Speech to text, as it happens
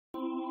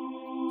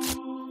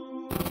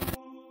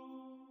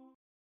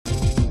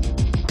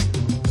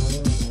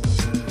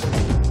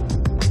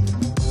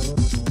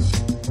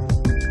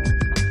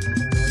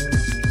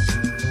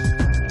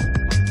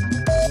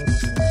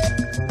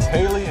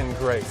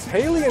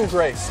Haley and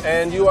Grace.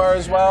 And you are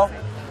as well?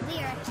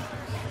 Lyra.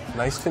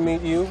 Nice to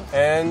meet you.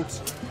 And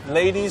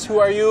ladies, who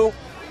are you?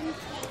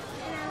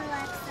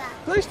 Alexa.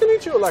 Nice to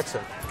meet you,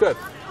 Alexa. Good.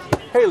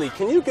 Haley,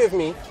 can you give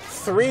me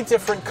 3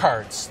 different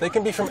cards? They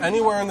can be from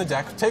anywhere in the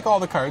deck. Take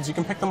all the cards. You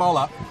can pick them all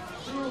up.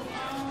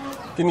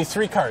 Give me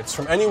 3 cards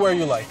from anywhere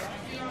you like.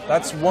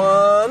 That's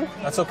 1.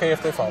 That's okay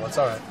if they fall. That's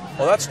all right.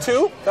 Well, that's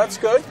 2. That's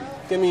good.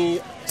 Give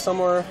me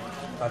somewhere.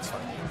 That's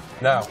fine.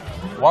 Now,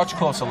 watch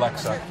close,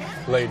 Alexa.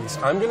 Ladies,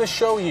 I'm going to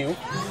show you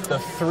the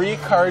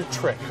 3-card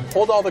trick.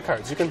 Hold all the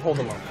cards. You can hold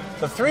them up.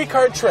 The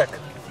 3-card trick.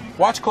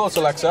 Watch close,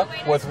 Alexa.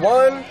 With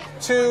 1,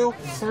 2,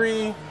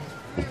 3,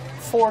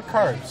 4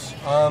 cards.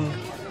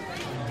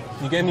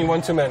 You gave me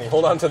 1 too many.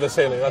 Hold on to this,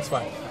 Haley. That's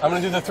fine. I'm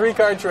going to do the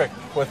 3-card trick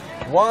with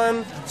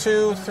 1,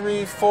 2,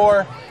 3,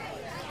 4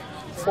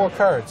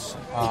 cards.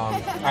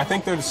 I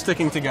think they're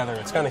sticking together.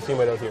 It's kind of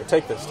humid out here.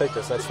 Take this.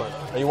 That's fine.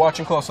 Are you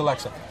watching close,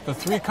 Alexa? The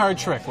 3-card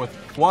trick with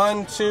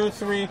 1, 2,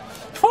 3,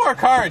 4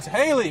 cards.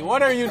 Haley,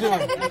 what are you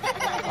doing?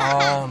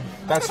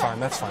 That's fine.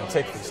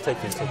 Take these.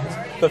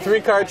 The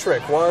 3-card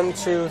trick. 1,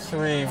 2,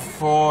 3,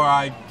 4.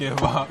 I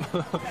give up.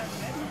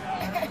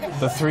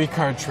 The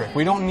 3-card trick.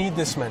 We don't need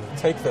this many.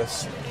 Take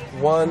this.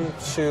 1,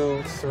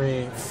 2,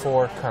 3,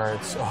 4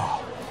 cards.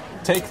 Oh,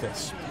 take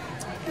this.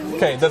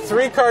 Okay, the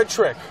 3-card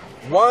trick.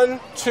 1,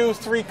 2,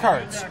 3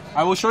 cards.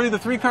 I will show you the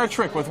 3-card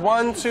trick with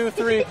 1, 2,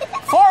 3,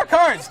 4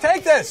 cards.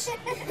 Take this.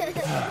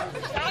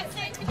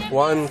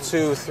 1,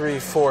 2, 3,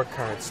 4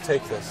 cards.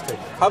 Take this.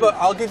 How about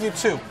I'll give you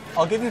 2.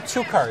 I'll give you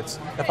 2 cards.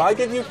 If I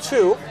give you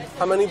 2,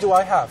 how many do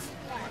I have?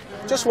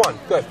 Just 1.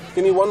 Good.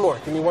 Give me 1 more.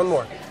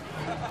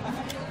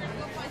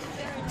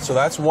 So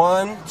that's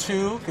 1,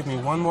 2. Give me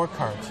 1 more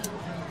card.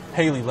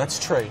 Haley, let's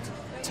trade.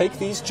 Take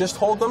these. Just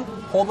hold them.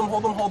 Hold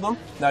them.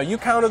 Now you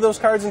counted those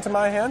cards into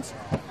my hands.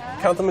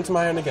 Count them into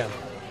my hand again.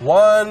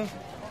 1,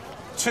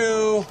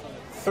 2,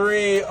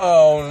 3.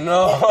 Oh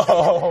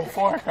no.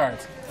 4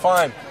 cards.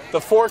 Fine. The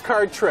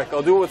 4-card trick.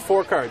 I'll do it with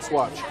 4 cards.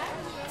 Watch.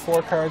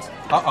 4 cards.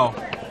 Uh-oh.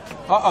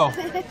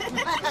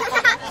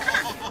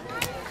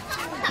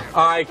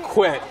 I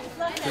quit.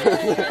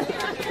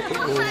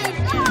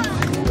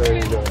 There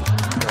you go.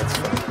 That's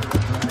fine.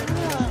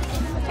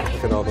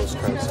 Look at all those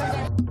cards.